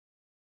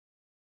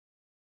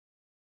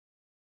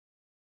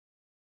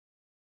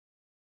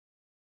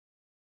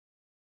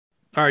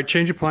All right,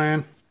 change of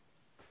plan.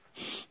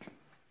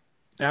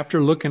 After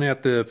looking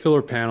at the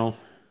filler panel,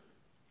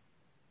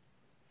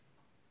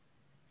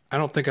 I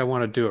don't think I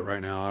want to do it right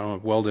now. I don't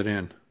want to weld it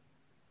in.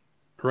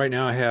 Right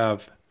now I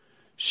have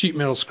sheet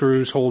metal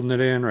screws holding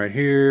it in right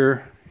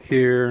here,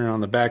 here, and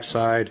on the back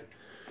side.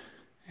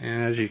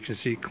 And as you can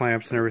see,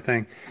 clamps and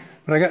everything.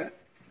 But I got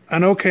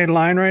an okay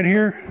line right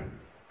here.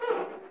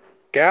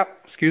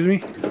 Gap, excuse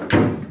me.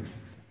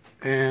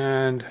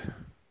 And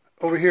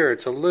over here,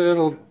 it's a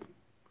little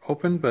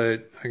open,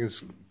 but I can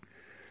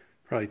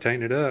probably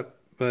tighten it up.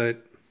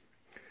 But,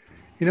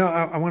 you know,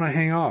 I want to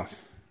hang off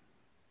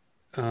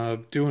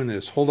doing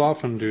this. Hold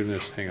off on doing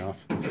this, hang off.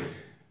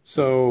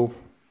 So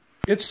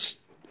it's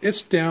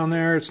down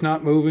there. It's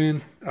not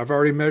moving. I've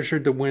already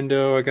measured the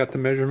window. I got the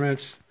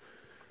measurements.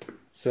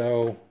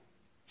 So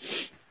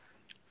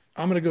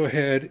I'm going to go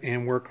ahead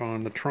and work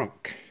on the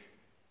trunk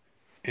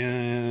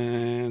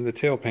and the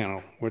tail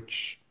panel,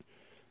 which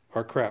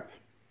are crap.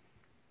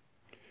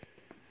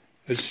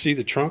 As you see,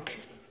 the trunk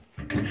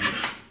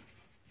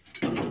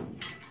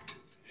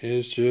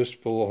is just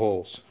full of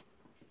holes.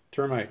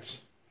 Termites.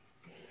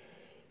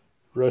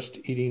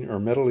 Rust-eating or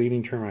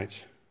metal-eating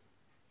termites.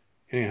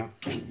 Anyhow,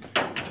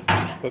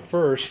 but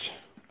first,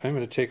 I'm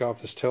going to take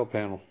off this tail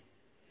panel.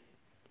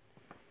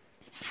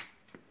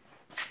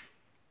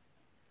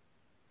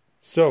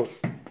 So,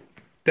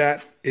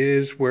 that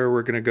is where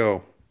we're going to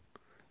go.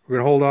 We're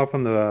going to hold off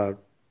on the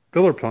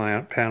filler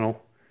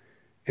panel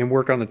and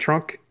work on the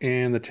trunk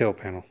and the tail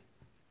panel.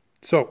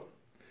 So,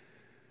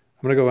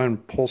 I'm going to go ahead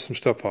and pull some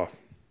stuff off.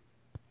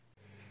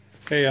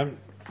 Hey, I'm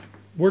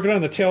working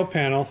on the tail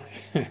panel.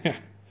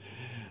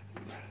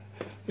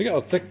 Look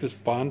how thick this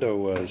Bondo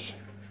was,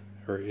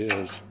 or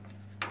is.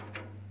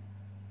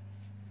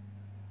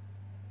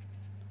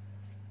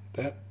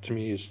 That, to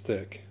me, is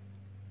thick.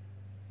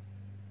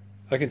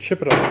 I can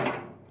chip it off.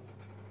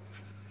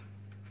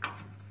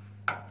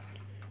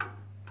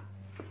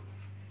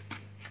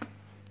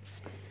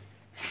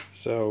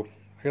 So,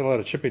 I got a lot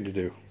of chipping to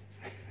do.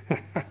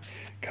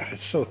 God,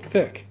 it's so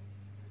thick.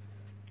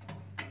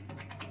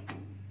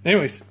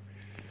 Anyways,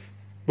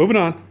 moving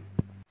on.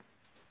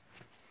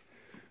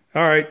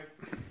 All right.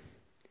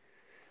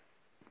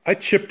 I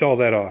chipped all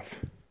that off.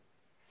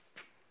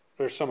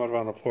 There's some of it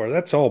on the floor.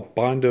 That's all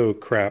Bondo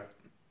crap.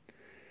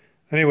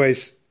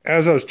 Anyways,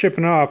 as I was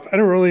chipping off, I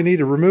don't really need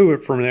to remove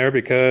it from there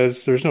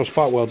because there's no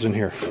spot welds in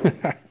here.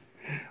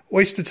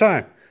 Waste of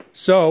time.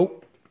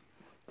 So,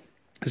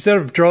 instead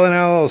of drilling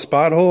out all the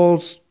spot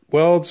holes,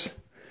 welds,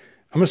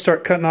 I'm going to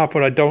start cutting off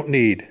what I don't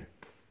need.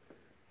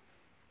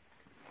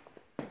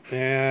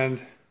 And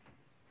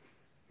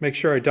make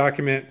sure I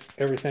document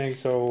everything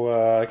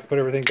so I can put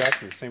everything back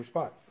in the same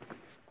spot.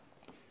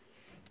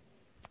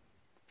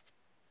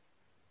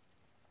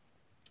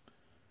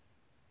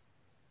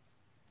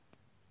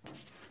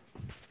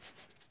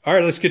 All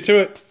right, let's get to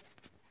it.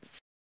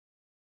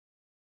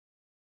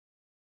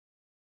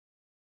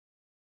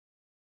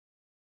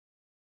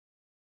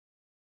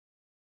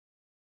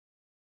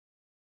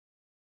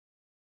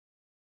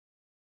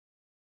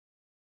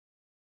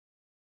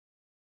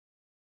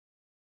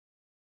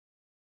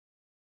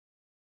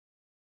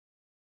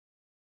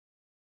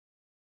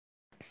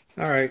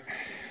 All right,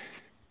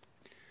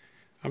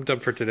 I'm done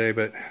for today,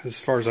 but as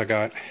far as I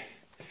got.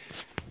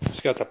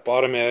 Just got the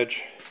bottom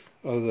edge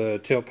of the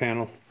tail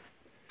panel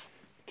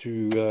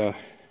to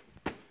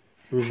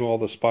remove all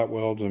the spot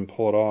welds and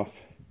pull it off.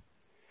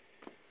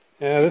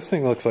 Yeah, this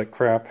thing looks like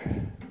crap.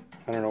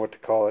 I don't know what to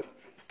call it.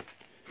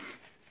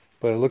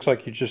 But it looks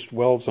like you just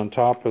welds on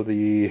top of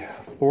the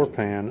floor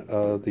pan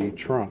of the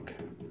trunk.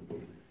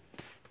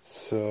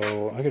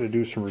 So I got to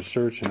do some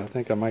research and I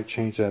think I might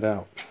change that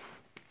out.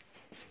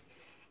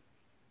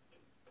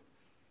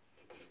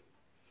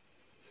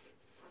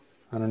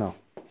 I don't know.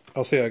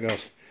 I'll see how it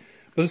goes.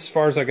 But this is as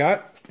far as I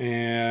got,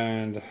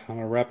 and I'm going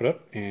to wrap it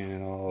up,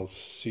 and I'll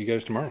see you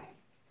guys tomorrow.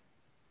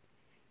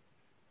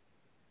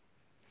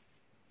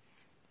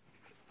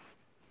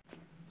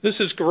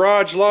 This is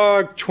Garage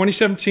Log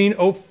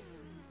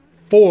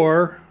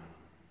 2017-04.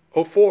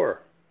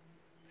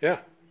 Yeah,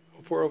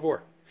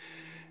 0404.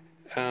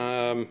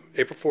 April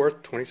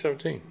 4th,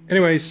 2017.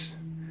 Anyways,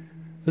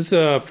 this is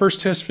the first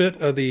test fit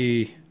of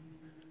the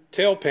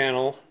tail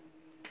panel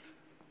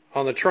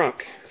on the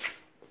trunk.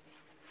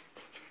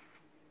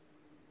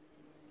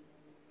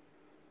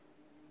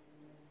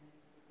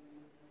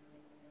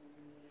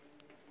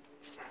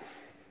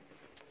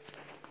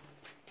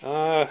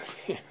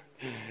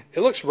 It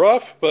looks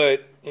rough,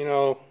 but you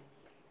know,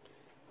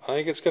 I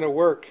think it's going to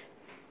work.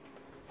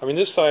 I mean,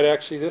 this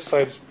side's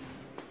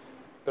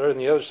better than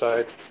the other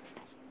side.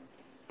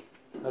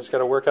 I just got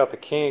to work out the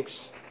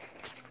kinks.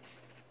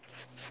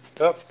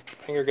 Oh,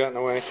 finger got in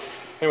the way.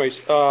 Anyways,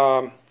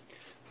 like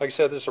I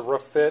said, this is a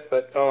rough fit,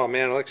 but oh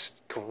man, it looks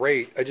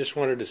great. I just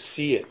wanted to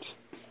see it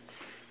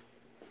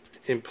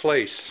in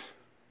place.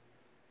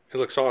 It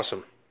looks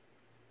awesome.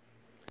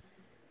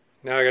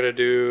 Now I got to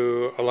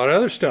do a lot of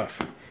other stuff.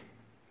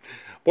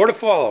 More to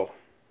follow.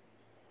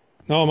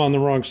 No, I'm on the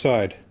wrong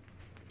side.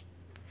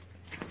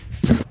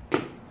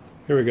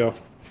 Here we go.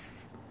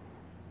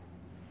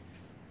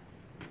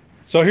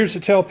 So here's the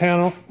tail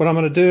panel. What I'm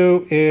going to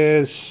do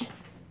is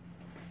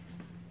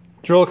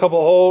drill a couple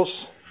of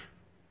holes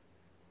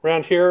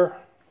around here,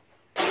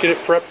 get it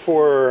prepped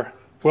for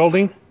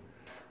welding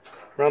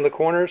around the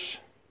corners.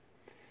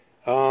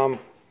 The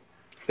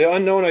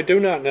unknown I do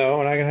not know,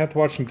 and I'm going to have to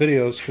watch some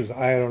videos because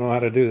I don't know how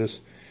to do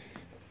this.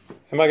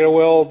 Am I going to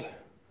weld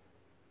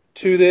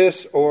to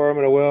this, or I'm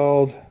going to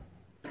weld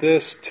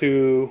this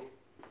to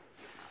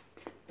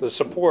the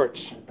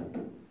supports?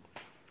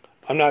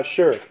 I'm not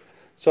sure.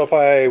 So if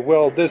I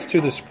weld this to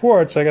the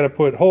supports, I got to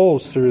put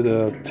holes through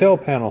the tail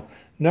panel.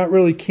 Not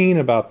really keen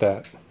about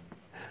that.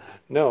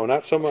 No,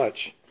 not so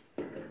much.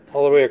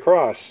 All the way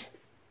across.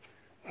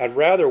 I'd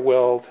rather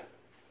weld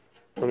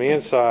from the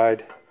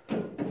inside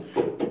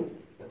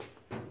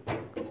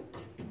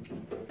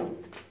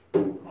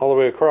all the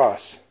way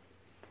across.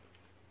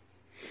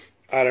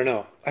 I don't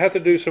know. I have to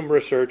do some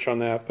research on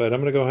that, but I'm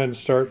going to go ahead and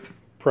start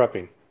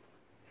prepping.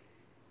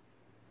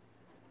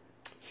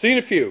 See you in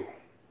a few.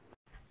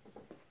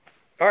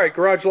 All right,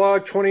 garage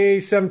log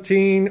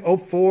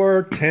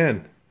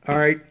 2017-04-10. All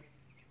right.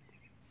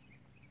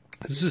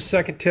 This is the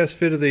second test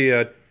fit of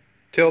the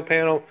tail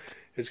panel.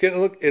 It's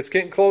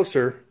getting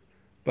closer,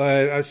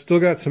 but I've still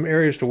got some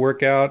areas to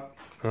work out.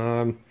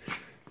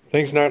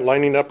 Things not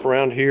lining up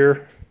around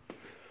here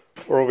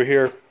or over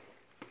here,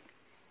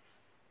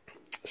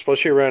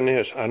 especially around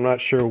this. I'm not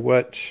sure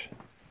what's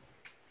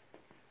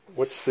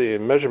the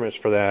measurements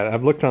for that.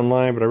 I've looked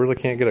online, but I really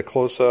can't get a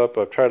close-up.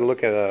 I've tried to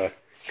look at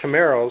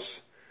Camaros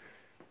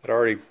that are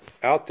already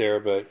out there,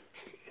 but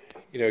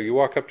you know, you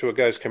walk up to a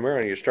guy's Camaro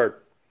and you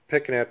start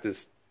picking at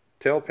this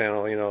tail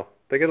panel, you know,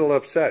 they get a little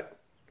upset.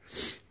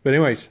 But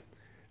anyways,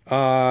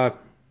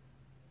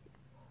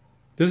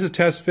 this is a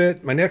test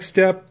fit. My next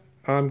step,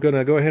 I'm going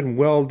to go ahead and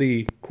weld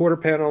the quarter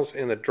panels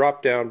and the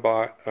drop-down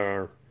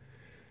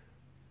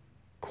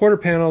quarter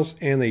panels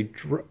and the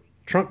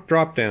trunk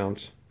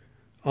drop-downs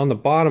on the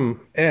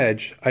bottom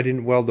edge. I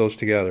didn't weld those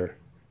together.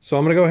 So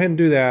I'm going to go ahead and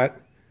do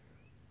that.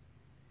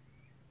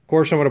 Of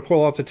course, I'm going to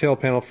pull off the tail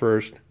panel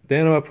first.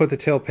 Then I'm going to put the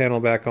tail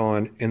panel back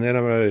on. And then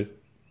I'm going to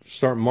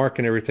start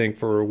marking everything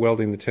for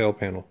welding the tail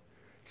panel.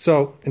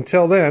 So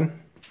until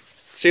then,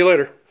 see you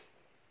later.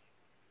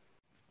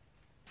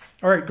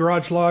 All right,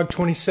 garage log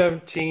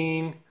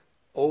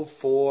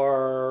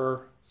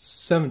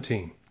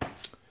 2017-04-17.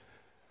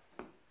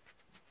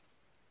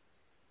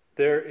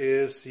 There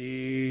is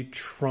the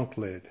trunk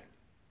lid.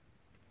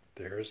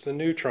 There's the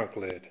new trunk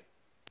lid.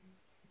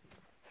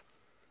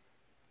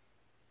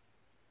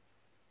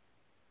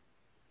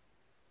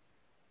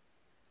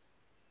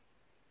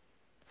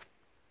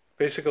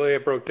 Basically, I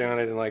broke down.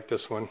 I didn't like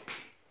this one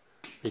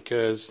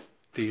because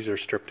these are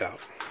stripped out.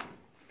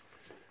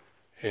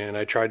 And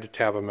I tried to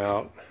tab them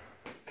out.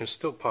 And it's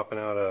still popping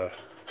out a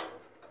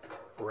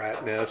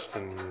rat nest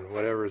and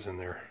whatever's in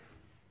there.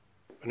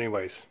 But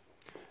anyways,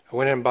 I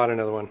went ahead and bought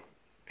another one.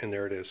 And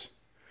there it is.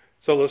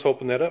 So let's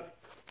open that up.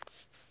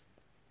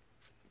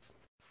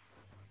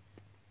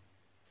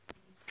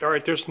 All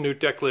right, there's the new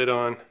deck lid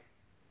on.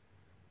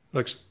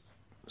 Looks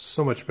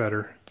so much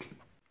better.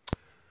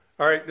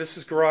 All right, this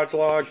is garage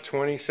log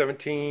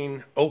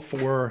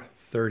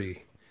 2017-04-30.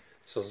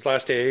 So it's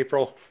last day of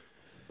April.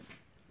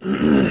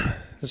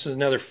 This is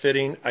another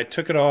fitting. I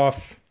took it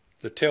off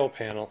the tail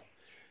panel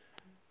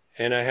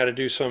and I had to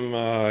do some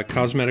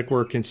cosmetic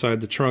work inside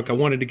the trunk. I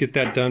wanted to get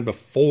that done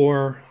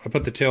before I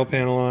put the tail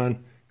panel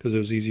on because it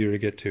was easier to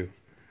get to.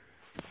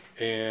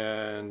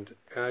 And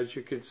as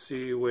you can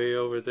see way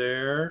over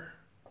there,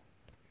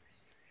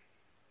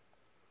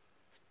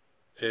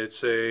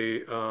 it's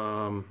a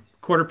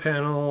quarter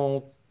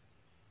panel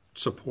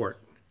support.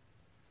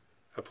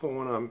 I put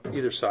one on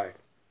either side.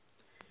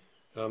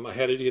 I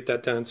had to get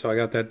that done, so I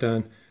got that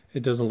done.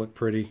 It doesn't look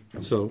pretty,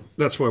 so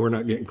that's why we're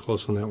not getting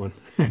close on that one.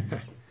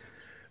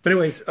 But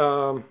anyways, what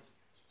I'm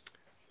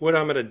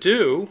going to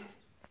do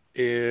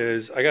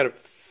is I got it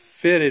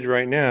fitted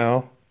right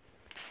now.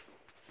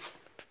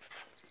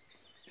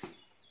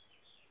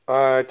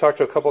 I talked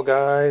to a couple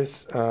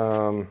guys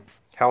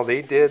how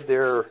they did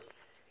their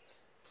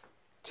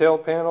tail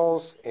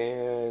panels,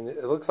 and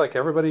it looks like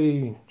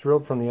everybody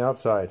drilled from the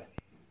outside.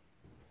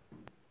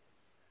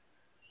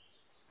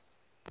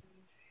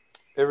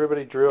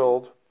 Everybody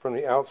drilled from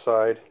the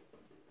outside.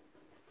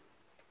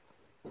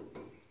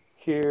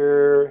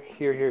 Here,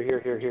 here, here, here,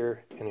 here,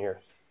 here, and here.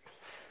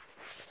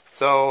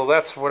 So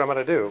that's what I'm going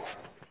to do.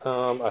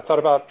 I thought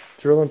about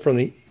drilling from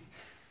the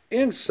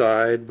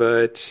inside,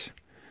 but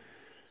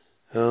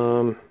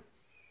I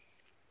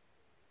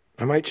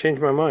might change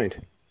my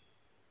mind.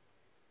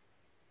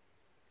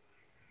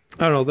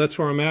 I don't know, that's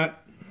where I'm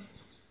at.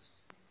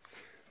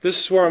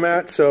 This is where I'm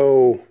at,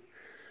 so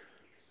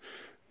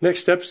next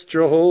steps,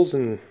 drill holes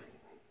and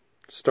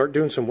start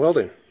doing some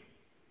welding.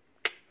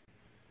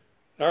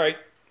 All right,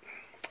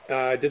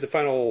 I did the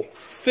final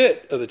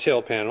fit of the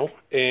tail panel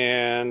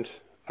and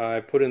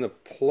I put in the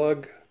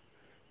plugs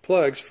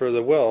for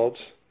the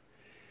welds.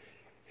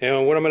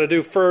 And what I'm going to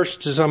do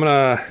first is I'm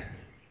going to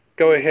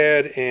go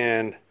ahead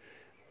and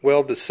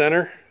weld the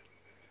center,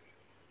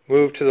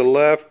 move to the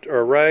left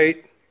or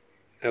right,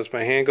 As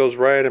my hand goes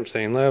right, I'm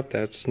saying left.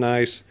 That's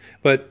nice.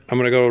 But I'm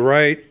going to go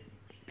right,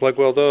 plug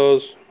weld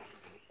those,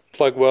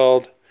 plug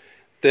weld.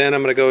 Then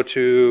I'm going to go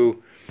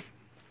to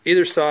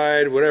either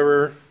side,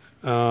 whatever,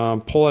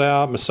 pull it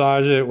out,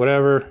 massage it,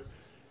 whatever,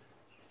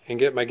 and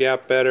get my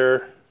gap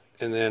better,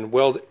 and then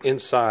weld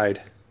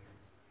inside,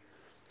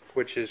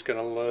 which is going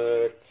to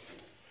look,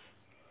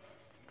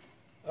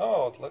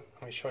 oh, look,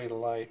 let me show you the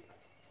light.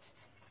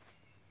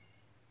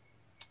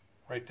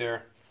 Right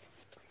there.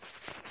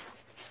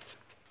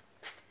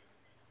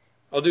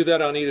 I'll do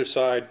that on either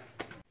side.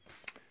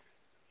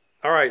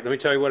 All right, let me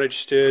tell you what I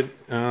just did.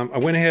 I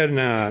went ahead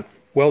and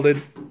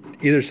welded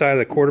either side of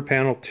the quarter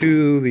panel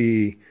to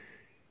the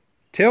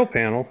tail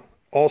panel.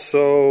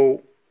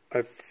 Also,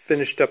 I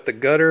finished up the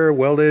gutter,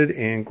 welded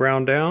and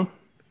ground down,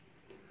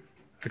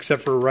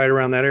 except for right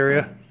around that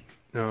area.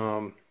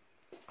 I'm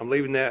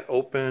leaving that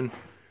open,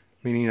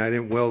 meaning I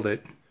didn't weld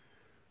it,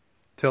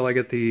 till I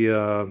get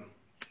the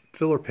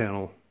filler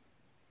panel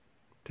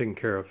taken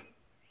care of.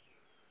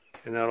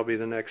 And that'll be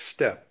the next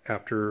step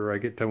after I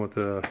get done with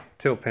the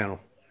tail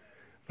panel.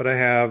 But I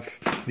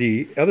have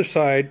the other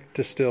side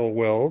to still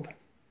weld.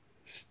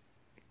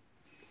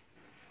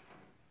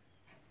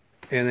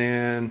 And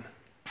then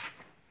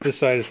this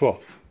side as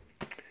well.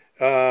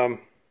 On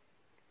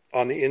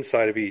the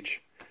inside of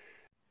each.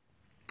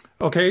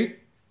 Okay,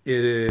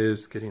 it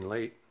is getting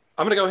late.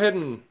 I'm going to go ahead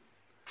and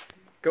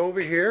go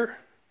over here.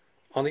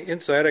 On the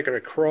inside, I got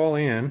to crawl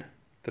in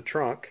the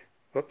trunk.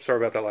 Oops, sorry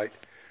about that light.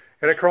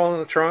 Got to crawl in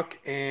the trunk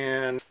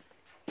and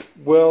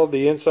weld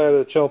the inside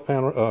of the tail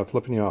panel.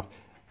 Flipping you off.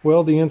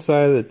 Weld the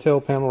inside of the tail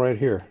panel right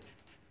here.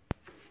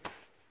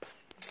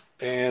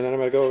 And then I'm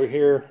going to go over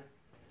here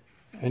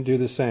and do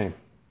the same.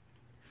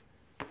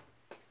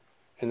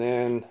 And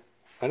then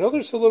I know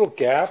there's a little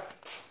gap,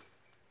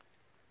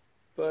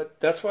 but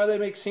that's why they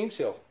make seam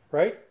seal,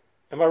 right?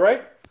 Am I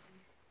right?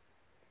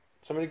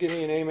 Somebody give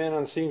me an amen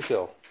on seam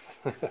seal.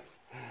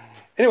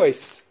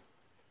 Anyways,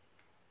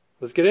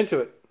 let's get into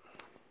it.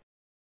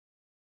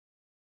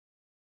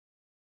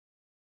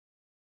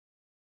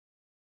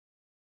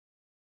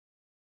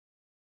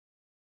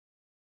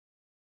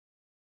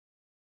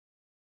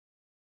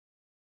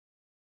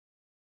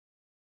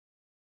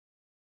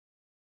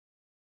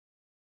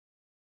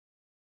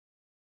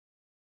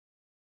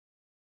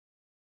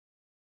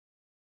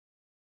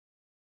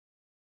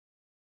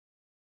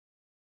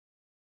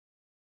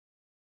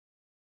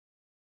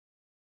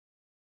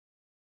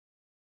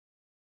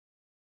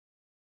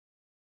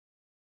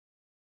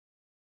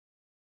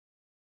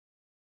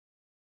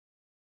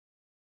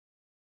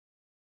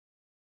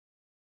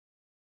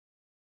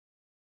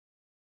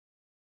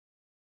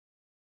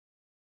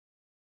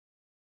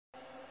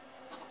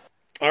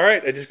 All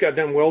right, I just got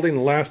done welding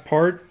the last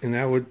part, and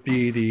that would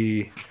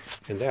be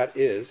that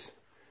is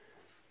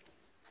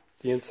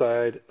the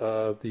inside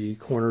of the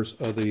corners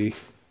of the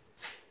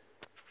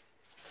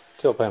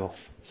tail panel.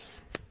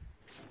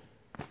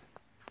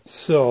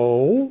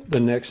 So the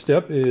next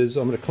step is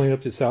I'm going to clean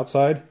up this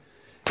outside,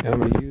 and I'm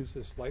going to use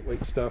this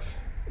lightweight stuff.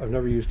 I've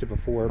never used it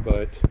before,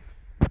 but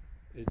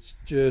it's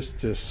just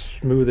to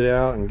smooth it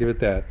out and give it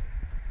that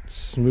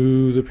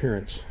smooth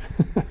appearance.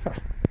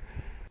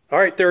 All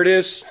right, there it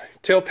is.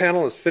 Tail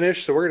panel is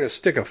finished, so we're going to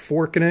stick a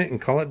fork in it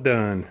and call it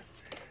done.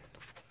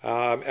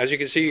 As you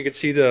can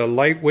see the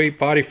lightweight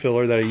body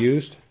filler that I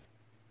used.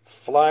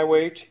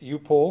 Flyweight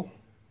U-pull.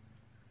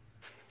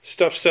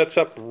 Stuff sets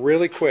up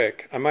really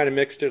quick. I might have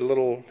mixed it a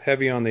little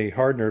heavy on the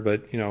hardener,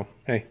 but you know,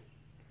 hey.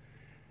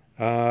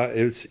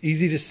 It was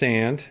easy to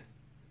sand,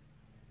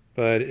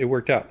 but it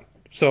worked out.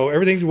 So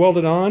everything's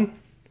welded on.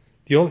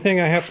 The only thing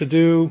I have to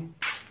do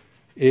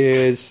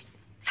is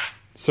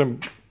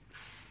some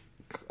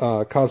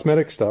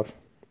cosmetic stuff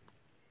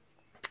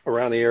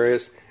around the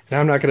areas. Now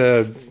I'm not going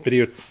to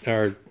video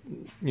or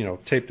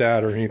tape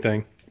that or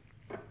anything.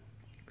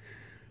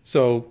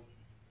 So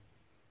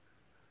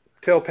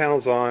tail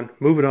panel's on,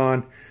 moving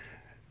on.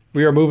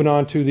 We are moving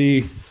on to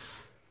the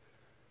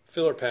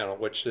filler panel,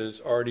 which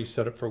is already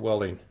set up for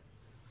welding.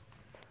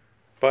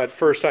 But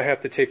first I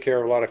have to take care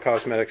of a lot of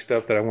cosmetic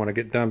stuff that I want to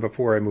get done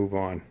before I move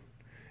on.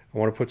 I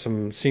want to put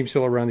some seam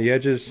seal around the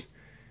edges,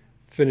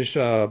 finish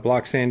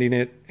block sanding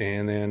it,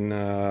 and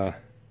then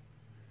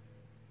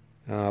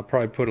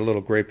probably put a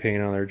little gray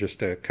paint on there just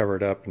to cover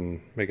it up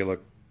and make it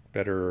look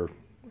better,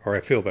 or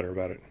I feel better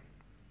about it.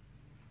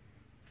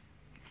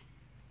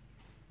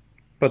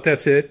 But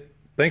that's it.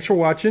 Thanks for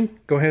watching.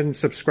 Go ahead and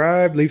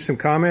subscribe, leave some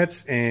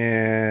comments,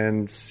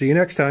 and see you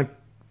next time.